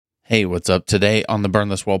Hey, what's up? Today on the Burn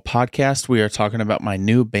This World podcast, we are talking about my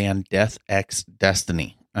new band, Death X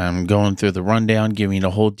Destiny. I'm going through the rundown, giving you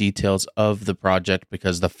the whole details of the project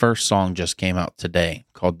because the first song just came out today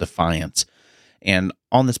called Defiance. And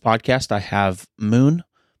on this podcast, I have Moon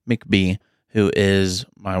McBee, who is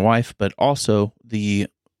my wife, but also this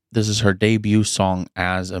is her debut song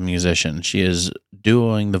as a musician. She is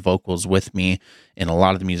doing the vocals with me in a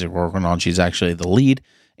lot of the music we're working on. She's actually the lead.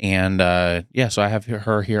 And so I have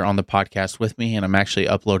her here on the podcast with me, and I'm actually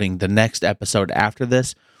uploading the next episode after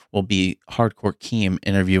this will be Hardcore Keem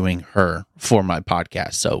interviewing her for my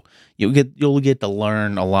podcast. So you'll get to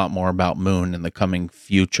learn a lot more about Moon in the coming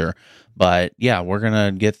future. But yeah, we're going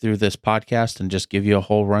to get through this podcast and just give you a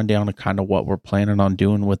whole rundown of kind of what we're planning on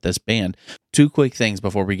doing with this band. Two quick things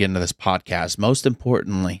before we get into this podcast. Most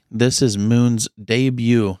importantly, this is Moon's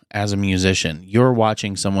debut as a musician. You're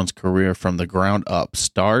watching someone's career from the ground up,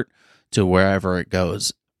 start to wherever it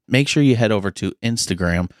goes. Make sure you head over to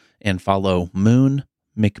Instagram and follow Moon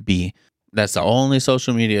McBee. That's the only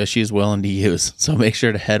social media she's willing to use. So make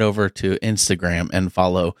sure to head over to Instagram and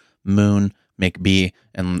follow Moon McBee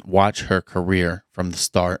and watch her career from the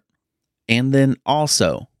start. And then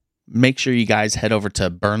also, make sure you guys head over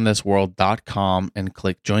to burnthisworld.com and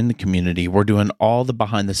click join the community. We're doing all the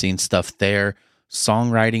behind the scenes stuff there.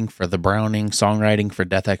 Songwriting for the Browning, songwriting for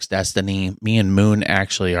Death X Destiny. Me and Moon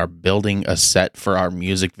actually are building a set for our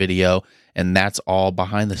music video, and that's all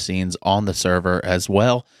behind the scenes on the server as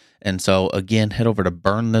well. And so again, head over to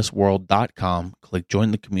burnthisworld.com, click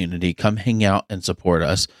join the community, come hang out and support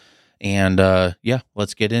us. And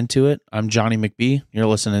let's get into it. I'm Johnny McBee. You're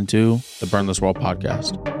listening to the Burn This World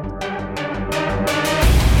podcast.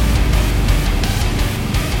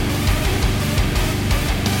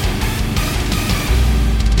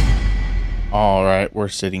 All right, we're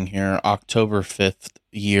sitting here October 5th,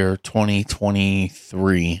 year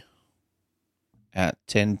 2023 at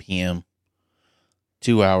 10 p.m.,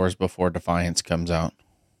 2 hours before Defiance comes out.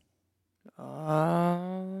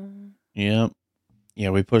 Yep. Yeah,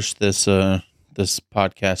 we pushed this this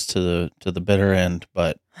podcast to the bitter end,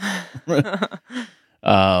 but we're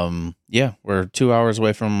 2 hours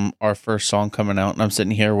away from our first song coming out, and I'm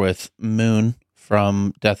sitting here with Moon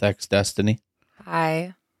from Death X Destiny.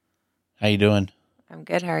 Hi. How you doing? I'm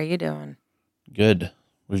good. How are you doing? Good.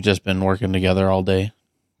 We've just been working together all day,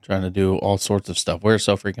 trying to do all sorts of stuff. We're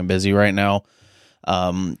so freaking busy right now.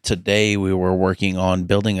 Today we were working on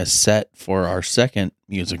building a set for our second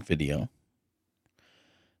music video.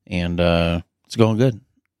 And it's going good.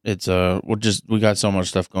 It's we got so much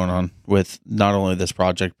stuff going on with not only this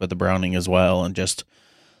project but the Browning as well, and just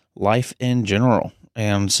life in general.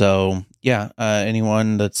 And so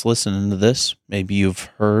anyone that's listening to this, maybe you've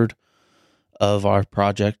heard of our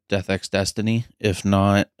project Death X Destiny. If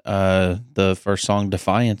not, the first song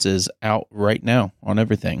Defiance is out right now on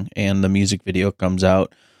everything, and the music video comes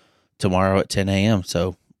out tomorrow at 10 a.m.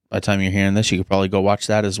 So by the time you're hearing this, you could probably go watch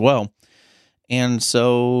that as well. And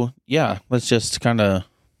so, let's just kind of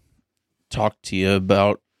talk to you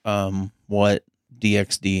about what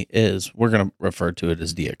DXD is. We're going to refer to it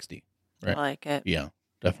as DXD, right? I like it. Yeah,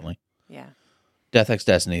 definitely. Yeah. Death X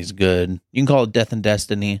Destiny is good. You can call it Death and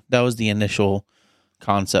Destiny. That was the initial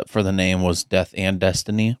concept for the name, was Death and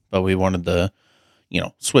Destiny, but we wanted to,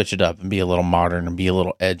 switch it up and be a little modern and be a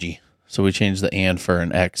little edgy. So we changed the and for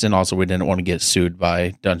an X, and also we didn't want to get sued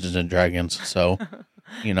by Dungeons and Dragons. So,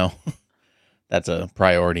 that's a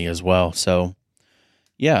priority as well. So,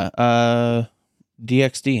 DXD.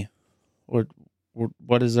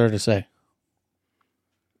 What is there to say?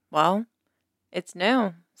 Well, it's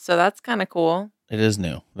new, so that's kind of cool. It is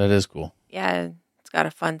new. That is cool. Yeah, it's got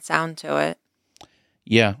a fun sound to it.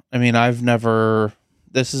 Yeah, I mean,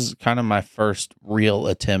 this is kind of my first real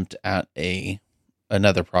attempt at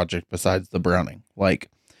another project besides the Browning. Like,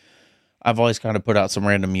 I've always kind of put out some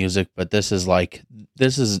random music, but this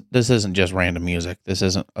isn't just random music. This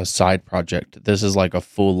isn't a side project. This is like a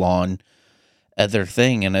full-on other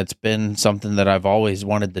thing, and it's been something that I've always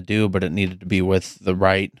wanted to do, but it needed to be with the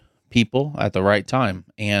right people at the right time.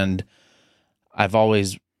 And I've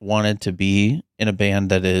always wanted to be in a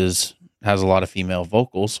band that has a lot of female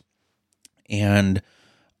vocals, and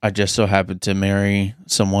I just so happened to marry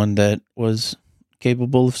someone that was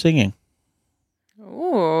capable of singing.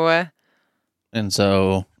 Ooh. And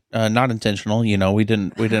so, not intentional, we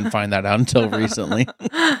didn't find that out until recently.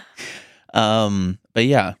 But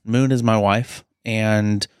yeah, Moon is my wife,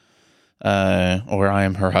 and or I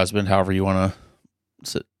am her husband, however you want to.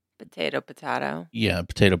 Potato. Yeah,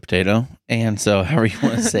 potato. And so, however you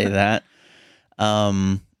want to say that.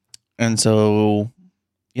 And so,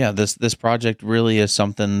 yeah, this project really is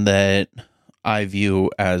something that I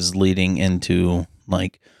view as leading into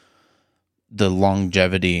like the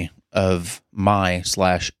longevity of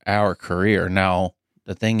my/our career. Now,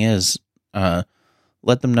 the thing is,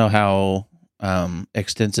 let them know how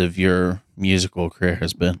extensive your musical career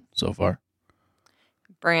has been so far.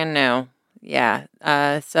 Brand new. Yeah.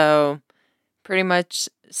 So pretty much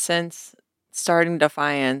since starting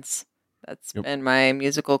Defiance, that's been my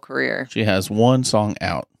musical career. She has one song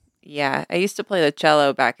out. Yeah. I used to play the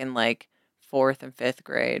cello back in like 4th and 5th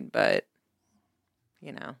grade, but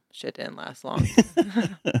shit didn't last long.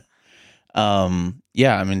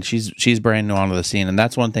 Yeah, I mean she's brand new onto the scene, and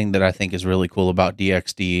that's one thing that I think is really cool about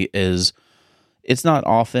DXD is it's not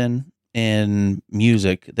often in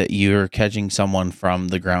music that you're catching someone from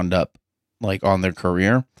the ground up, like on their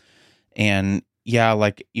career. And yeah,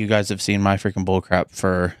 like you guys have seen My Freaking Bullcrap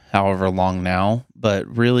for however long now, but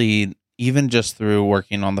really even just through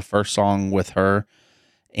working on the first song with her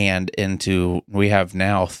and into we have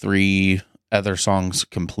now 3 other songs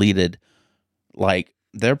completed, like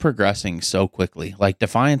they're progressing so quickly. Like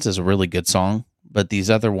Defiance is a really good song, but these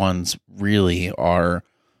other ones really are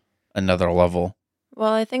another level.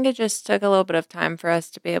 Well, I think it just took a little bit of time for us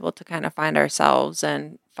to be able to kind of find ourselves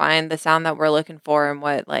and find the sound that we're looking for and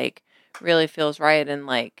what like really feels right. And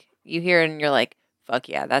like you hear it and you're like, fuck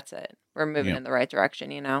yeah, that's it. We're moving in the right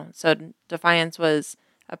direction, So Defiance was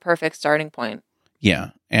a perfect starting point. Yeah.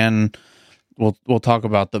 And we'll talk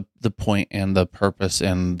about the point and the purpose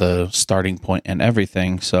and the starting point and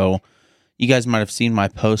everything. So you guys might have seen my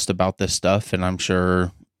post about this stuff, and I'm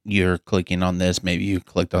sure you're clicking on this. Maybe you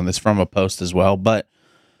clicked on this from a post as well. But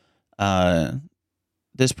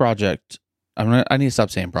this project, I need to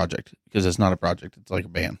stop saying project because it's not a project. It's like a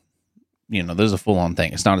band. This is a full-on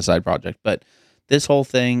thing. It's not a side project. But this whole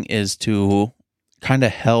thing is to kind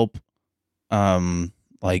of help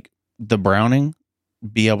like the Browning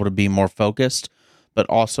be able to be more focused, but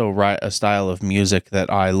also write a style of music that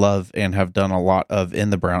I love and have done a lot of in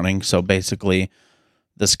the Browning. So basically,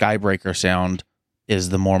 the Skybreaker sound is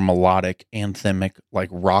the more melodic, anthemic, like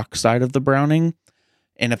rock side of the Browning.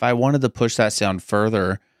 And if I wanted to push that sound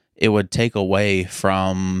further, it would take away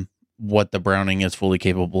from what the Browning is fully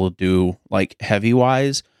capable to do, like heavy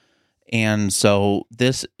wise. And so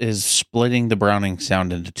this is splitting the Browning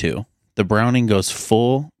sound into 2. The Browning goes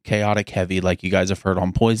full chaotic heavy, like you guys have heard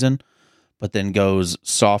on Poison, but then goes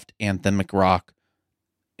soft anthemic rock,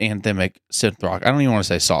 anthemic synth rock. I don't even want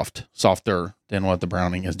to say softer than what the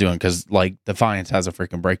Browning is doing, because like Defiance has a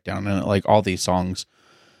freaking breakdown, and like all these songs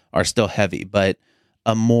are still heavy, but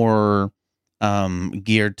a more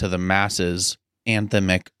geared to the masses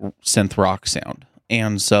anthemic synth rock sound.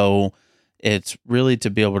 And so it's really to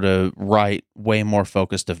be able to write way more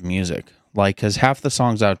focused of music. Like, because half the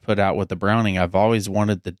songs I've put out with the Browning, I've always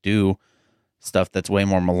wanted to do stuff that's way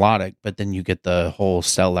more melodic, but then you get the whole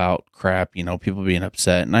sellout crap, people being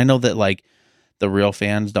upset. And I know that, like, the real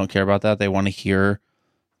fans don't care about that. They want to hear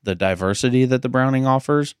the diversity that the Browning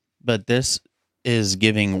offers, but this is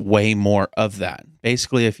giving way more of that.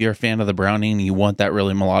 Basically, if you're a fan of the Browning and you want that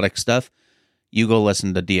really melodic stuff, you go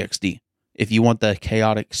listen to DXD. If you want the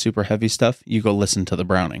chaotic, super heavy stuff, you go listen to the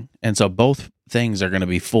Browning. And so both things are going to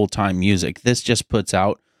be full-time music. This just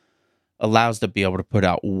allows to be able to put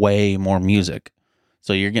out way more music.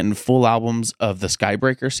 So you're getting full albums of the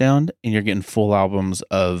Skybreaker sound, and you're getting full albums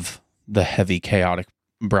of the heavy, chaotic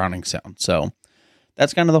Browning sound. So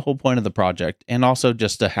that's kind of the whole point of the project. And also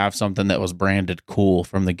just to have something that was branded cool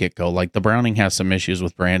from the get-go. Like the Browning has some issues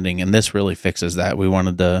with branding, and this really fixes that. We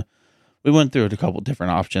went through a couple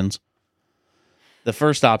different options. The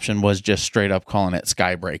first option was just straight up calling it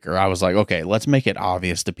Skybreaker. I was like, okay, let's make it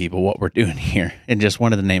obvious to people what we're doing here, and just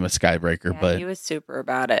wanted to name it Skybreaker. Yeah, but he was super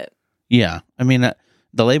about it. Yeah, I mean,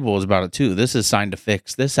 the label was about it too. This is Signed to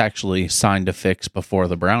Fix. This actually signed to Fix before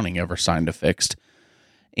the Browning ever signed to Fixed.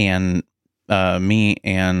 And me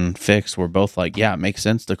and Fix were both like, yeah, it makes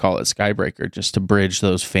sense to call it Skybreaker just to bridge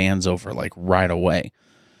those fans over like right away.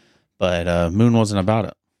 But Moon wasn't about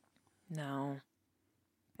it. No.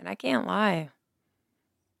 And I can't lie.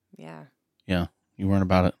 Yeah. Yeah, you weren't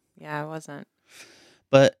about it. Yeah, I wasn't.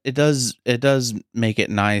 But it does make it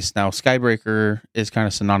nice. Now, Skybreaker is kind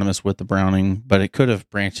of synonymous with the Browning, but it could have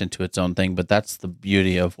branched into its own thing. But that's the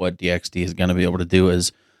beauty of what DXD is going to be able to do,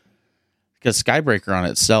 is because Skybreaker on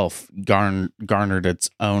itself garnered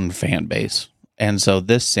its own fan base. And so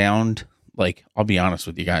this sound, like, I'll be honest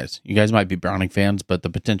with you guys might be Browning fans, but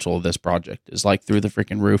the potential of this project is like through the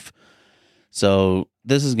freaking roof. So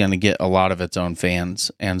this is going to get a lot of its own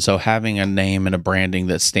fans. And so having a name and a branding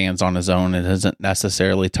that stands on its own and isn't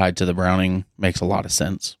necessarily tied to the Browning makes a lot of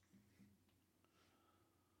sense.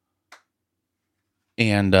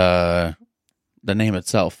 And the name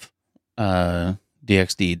itself,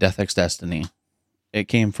 DXD, Death X Destiny, it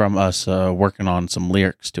came from us working on some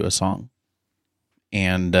lyrics to a song.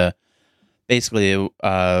 And basically,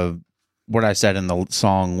 what I said in the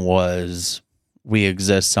song was, we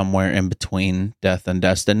exist somewhere in between death and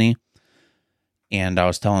destiny. And I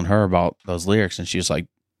was telling her about those lyrics, and she was like,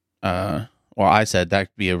 well, I said that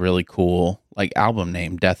could be a really cool like album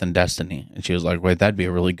name, Death and Destiny. And she was like, wait, that'd be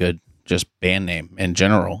a really good just band name in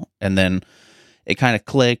general. And then it kind of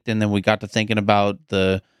clicked, and then we got to thinking about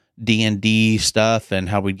the D&D stuff and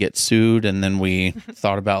how we'd get sued. And then we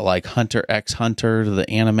thought about like Hunter x Hunter, the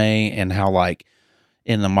anime, and how like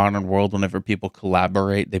in the modern world, whenever people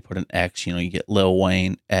collaborate, they put an X, you get Lil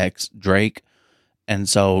Wayne X Drake. And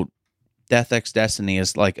so Death X Destiny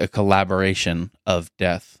is like a collaboration of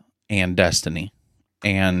death and destiny.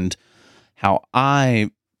 And how I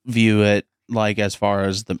view it, like as far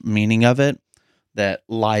as the meaning of it, that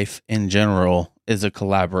life in general is a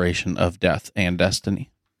collaboration of death and destiny.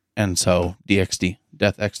 And so DXD,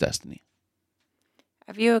 Death X Destiny.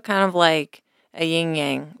 I view it kind of like a yin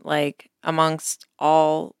yang, like amongst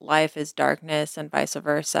all life is darkness and vice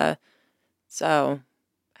versa. So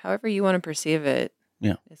however you want to perceive it,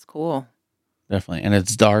 yeah, it's cool. Definitely. And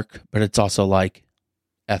it's dark, but it's also like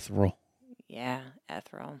ethereal. Yeah,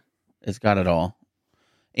 ethereal. It's got it all.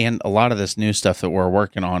 And a lot of this new stuff that we're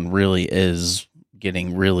working on really is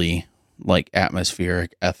getting really like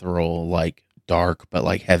atmospheric, ethereal, like dark, but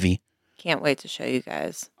like heavy. Can't wait to show you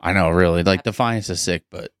guys. I know, really. Like Defiance is sick,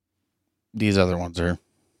 but these other ones are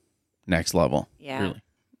next level. Yeah. Really.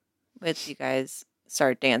 Wait till you guys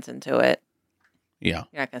start dancing to it. Yeah.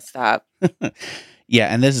 You're not going to stop. Yeah,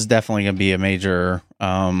 and this is definitely going to be a major,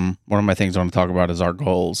 one of my things I want to talk about is our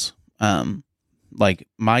goals. Like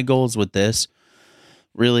my goals with this,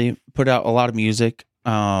 really put out a lot of music.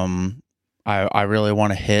 I really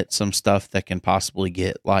want to hit some stuff that can possibly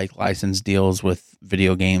get like license deals with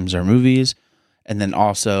video games or movies. And then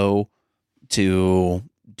also to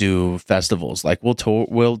do festivals. Like we'll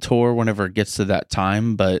tour whenever it gets to that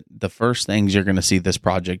time, but the first things you're going to see this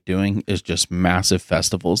project doing is just massive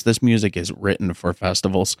festivals. This music is written for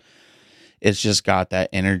festivals. It's just got that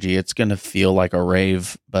energy. It's going to feel like a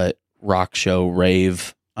rave, but rock show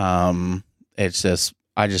rave. It's just,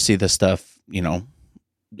 I just see this stuff,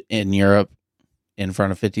 in Europe in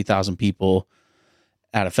front of 50,000 people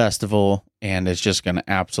at a festival, and it's just going to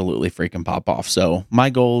absolutely freaking pop off. So my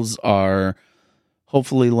goals are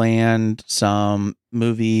hopefully land some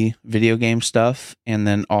movie, video game stuff, and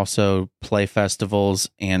then also play festivals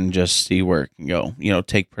and just see where it can go.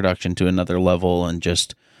 Take production to another level and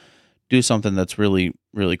just do something that's really,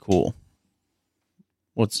 really cool.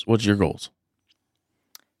 What's your goals?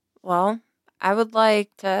 Well, I would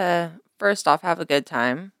like to first off have a good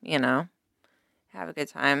time, have a good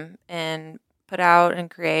time and put out and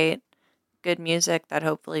create good music that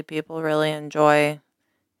hopefully people really enjoy,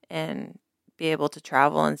 and be able to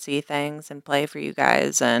travel and see things and play for you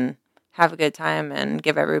guys and have a good time and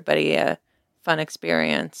give everybody a fun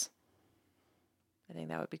experience. I think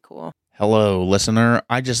that would be cool. Hello, listener.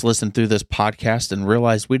 I just listened through this podcast and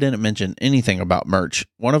realized we didn't mention anything about merch.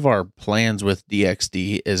 One of our plans with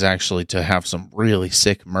DXD is actually to have some really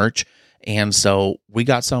sick merch. And so we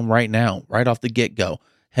got some right now, right off the get-go.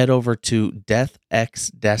 Head over to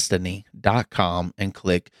deathxdestiny.com and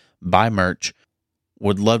click buy merch.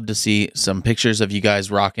 Would love to see some pictures of you guys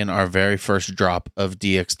rocking our very first drop of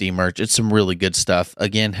DXD merch. It's some really good stuff.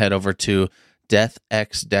 Again, head over to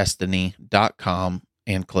deathxdestiny.com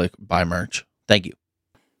and click buy merch. Thank you.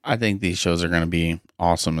 I think these shows are going to be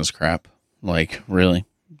awesome as crap. Like, really.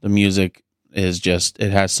 The music is just,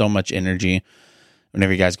 it has so much energy.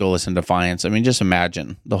 Whenever you guys go listen to Defiance, I mean, just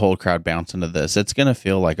imagine the whole crowd bouncing to this. It's going to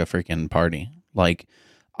feel like a freaking party. Like,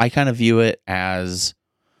 I kind of view it as,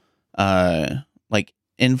 like,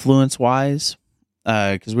 influence-wise,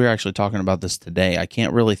 because we were actually talking about this today. I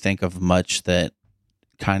can't really think of much that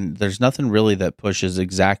there's nothing really that pushes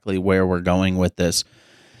exactly where we're going with this.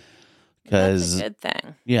 Because that's a good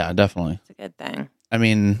thing. Yeah, definitely. It's a good thing. I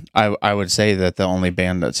mean, I would say that the only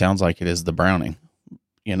band that sounds like it is the Browning,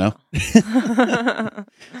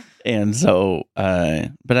 And so,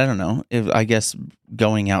 but I don't know. I guess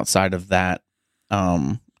going outside of that,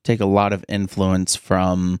 take a lot of influence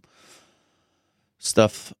from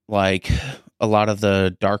stuff like a lot of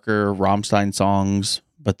the darker Rammstein songs,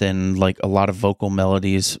 but then like a lot of vocal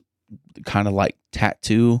melodies, kind of like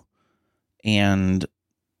Tattoo, and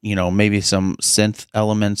maybe some synth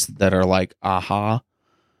elements that are like Aha,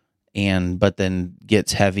 but then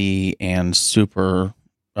gets heavy and super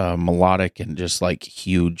melodic and just like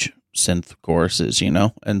huge synth choruses,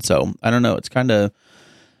 and so I don't know. It's kind of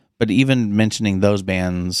but even mentioning those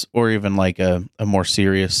bands, or even like a more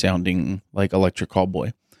serious sounding like Electric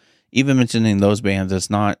Callboy, even mentioning those bands,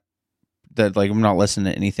 it's not that like I'm not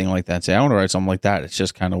listening to anything like that. Say I want to write something like that. It's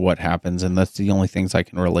just kind of what happens, and that's the only things I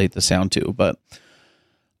can relate the sound to. But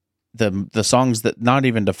the songs that, not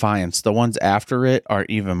even Defiance, the ones after it are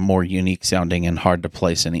even more unique sounding and hard to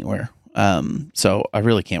place anywhere. So I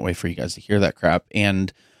really can't wait for you guys to hear that crap.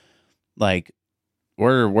 And like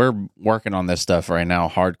we're working on this stuff right now,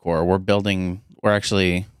 hardcore.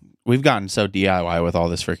 We've gotten so DIY with all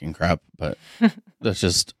this freaking crap, but that's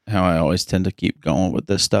just how I always tend to keep going with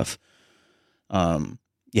this stuff.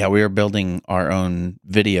 Yeah, we are building our own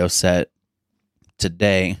video set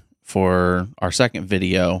today for our second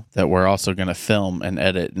video that we're also going to film and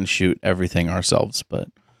edit and shoot everything ourselves. But,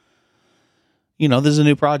 you know, this is a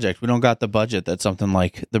new project. We don't got the budget that something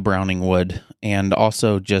like the Browning would. And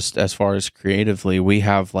also just as far as creatively, we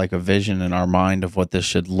have like a vision in our mind of what this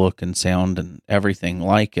should look and sound and everything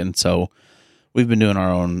like. And so we've been doing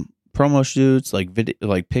our own promo shoots, like video,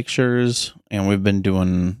 like pictures, and we've been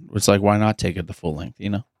doing, it's like, why not take it the full length, you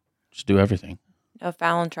know? Just do everything. No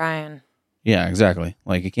foul in trying. Yeah, exactly.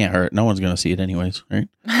 Like, it can't hurt. No one's going to see it anyways, right?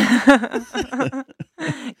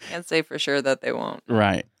 Can't say for sure that they won't.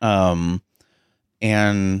 Right. And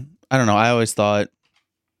I don't know. I always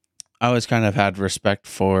kind of had respect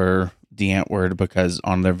for the Antwoord because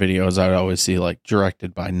on their videos, I'd always see like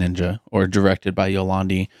directed by Ninja or directed by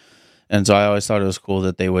Yolandi. And so I always thought it was cool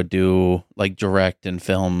that they would do like direct and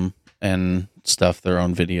film and stuff their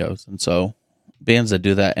own videos. And so bands that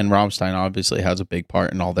do that, and Rammstein obviously has a big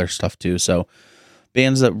part in all their stuff too. So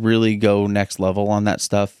bands that really go next level on that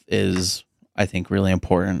stuff is, I think, really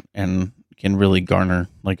important and can really garner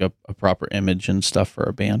like a proper image and stuff for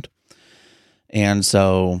a band. And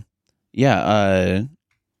so, yeah,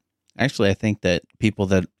 actually, I think that people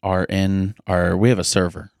that are we have a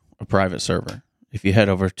server, a private server. If you head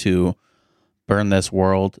over to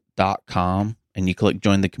burnthisworld.com and you click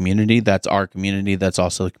join the community, that's our community. That's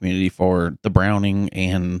also the community for the Browning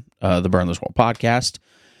and the Burn This World podcast.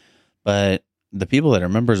 But the people that are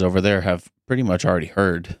members over there have pretty much already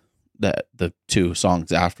heard that the 2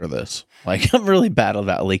 songs after this. Like, I'm really bad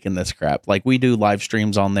about leaking this crap. Like, we do live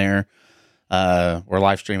streams on there. We're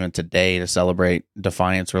live streaming today to celebrate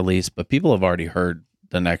Defiance release, but people have already heard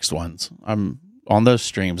the next ones. I'm on those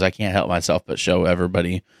streams. I can't help myself but show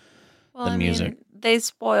everybody the music. They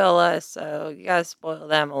spoil us, so you gotta spoil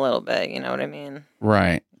them a little bit. You know what I mean?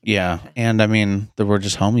 Right. Yeah. And I mean, we're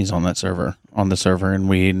just homies on the server, and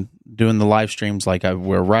we doing the live streams like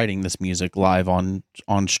we're writing this music live on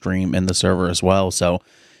stream in the server as well. So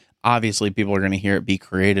obviously people are going to hear it be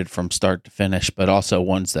created from start to finish, but also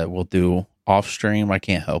ones that we'll do off stream. I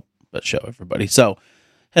can't help but show everybody. So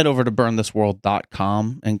head over to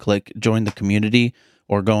burnthisworld.com and click join the community,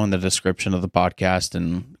 or go in the description of the podcast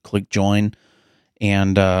and click join.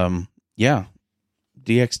 And yeah,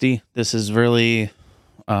 DXD, this is really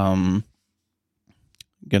gonna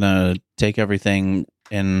take everything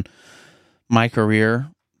in my career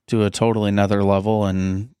to a totally another level,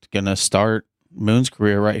 and gonna start Moon's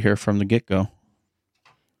career right here from the get-go.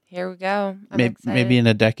 Here we go. Maybe in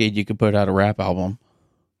a decade you could put out a rap album.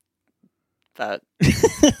 Fuck.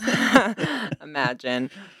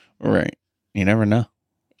 Imagine. Right. You never know.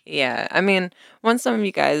 Yeah. I mean, once some of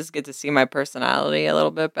you guys get to see my personality a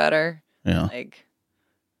little bit better, yeah, like,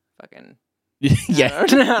 fucking, yeah, I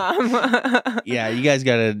don't know. Yeah, you guys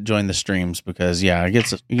got to join the streams because it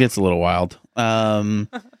gets a little wild. And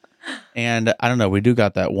I don't know, we do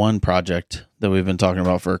got that one project that we've been talking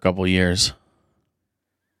about for a couple of years.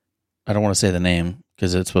 I don't want to say the name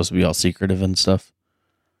because it's supposed to be all secretive and stuff.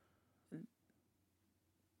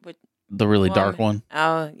 The really dark one.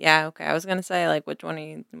 Oh, yeah, okay. I was gonna say, like, which one are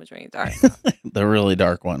you talking about? The really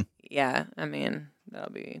dark one. Yeah, I mean,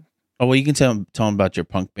 that'll be. Oh, well, you can tell them about your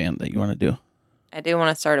punk band that you want to do. I do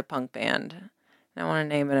want to start a punk band. I want to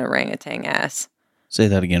name it Orangutan Ass. Say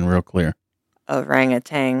that again, real clear.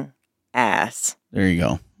 Orangutan Ass. There you go.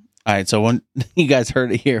 All right, so when you guys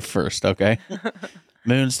heard it here first, okay?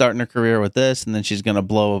 Moon's starting her career with this, and then she's gonna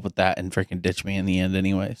blow up with that and freaking ditch me in the end,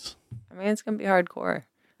 anyways. I mean, it's gonna be hardcore.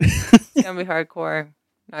 It's gonna be hardcore.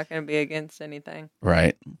 Not gonna be against anything.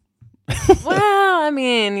 Right. Well, I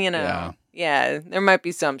mean, yeah, there might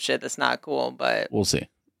be some shit that's not cool, but we'll see.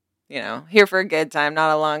 Here for a good time, not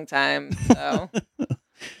a long time. So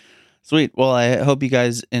sweet. Well, I hope you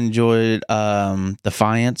guys enjoyed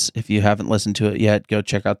Defiance. If you haven't listened to it yet, go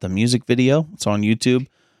check out the music video. It's on YouTube,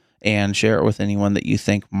 and share it with anyone that you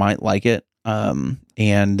think might like it. And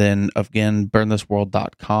then again,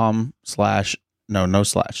 burnthisworld.com/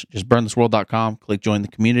 just burnthisworld.com, click join the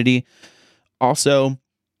community. Also,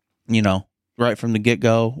 right from the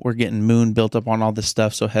get-go, we're getting Moon built up on all this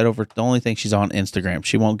stuff. So head over. The only thing she's on Instagram.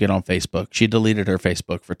 She won't get on Facebook. She deleted her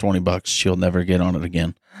Facebook for $20. She'll never get on it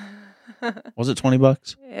again. Was it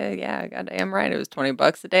 $20? Yeah, goddamn right. It was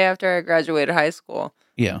 $20 the day after I graduated high school.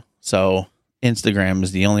 Yeah. So Instagram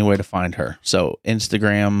is the only way to find her. So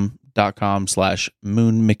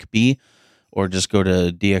Instagram.com/MoonMcBee, or just go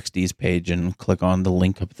to DXD's page and click on the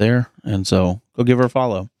link up there. And so go give her a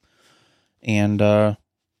follow. And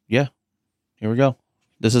yeah, here we go.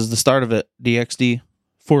 This is the start of it. DXD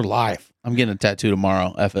for life. I'm getting a tattoo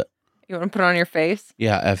tomorrow. F it. You want to put it on your face?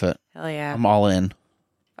 Yeah, F it. Hell yeah. I'm all in.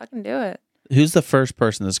 Fucking do it. Who's the first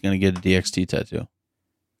person that's going to get a DXD tattoo?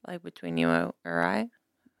 Like between you or I?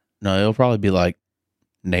 No, it'll probably be like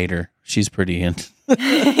Nader. She's pretty in.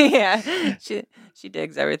 Yeah. She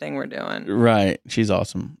digs everything we're doing. Right. She's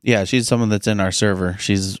awesome. Yeah, she's someone that's in our server.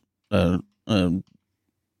 She's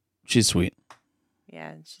sweet.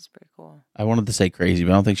 Yeah, she's pretty cool. I wanted to say crazy,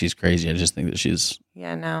 but I don't think she's crazy. I just think that she's...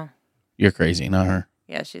 Yeah, no. You're crazy, not her.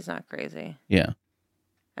 Yeah, she's not crazy. Yeah.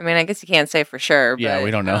 I mean, I guess you can't say for sure. But Yeah,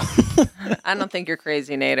 we don't know. I don't think you're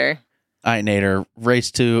crazy, Nader. All right, Nader. Race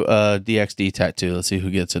to DXD tattoo. Let's see who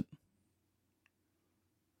gets it.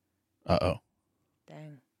 Uh-oh.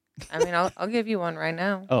 Dang. I mean, I'll give you one right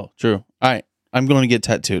now. Oh, true. All right. I'm going to get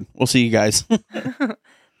tattooed. We'll see you guys.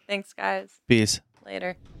 Thanks, guys. Peace.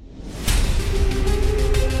 Later.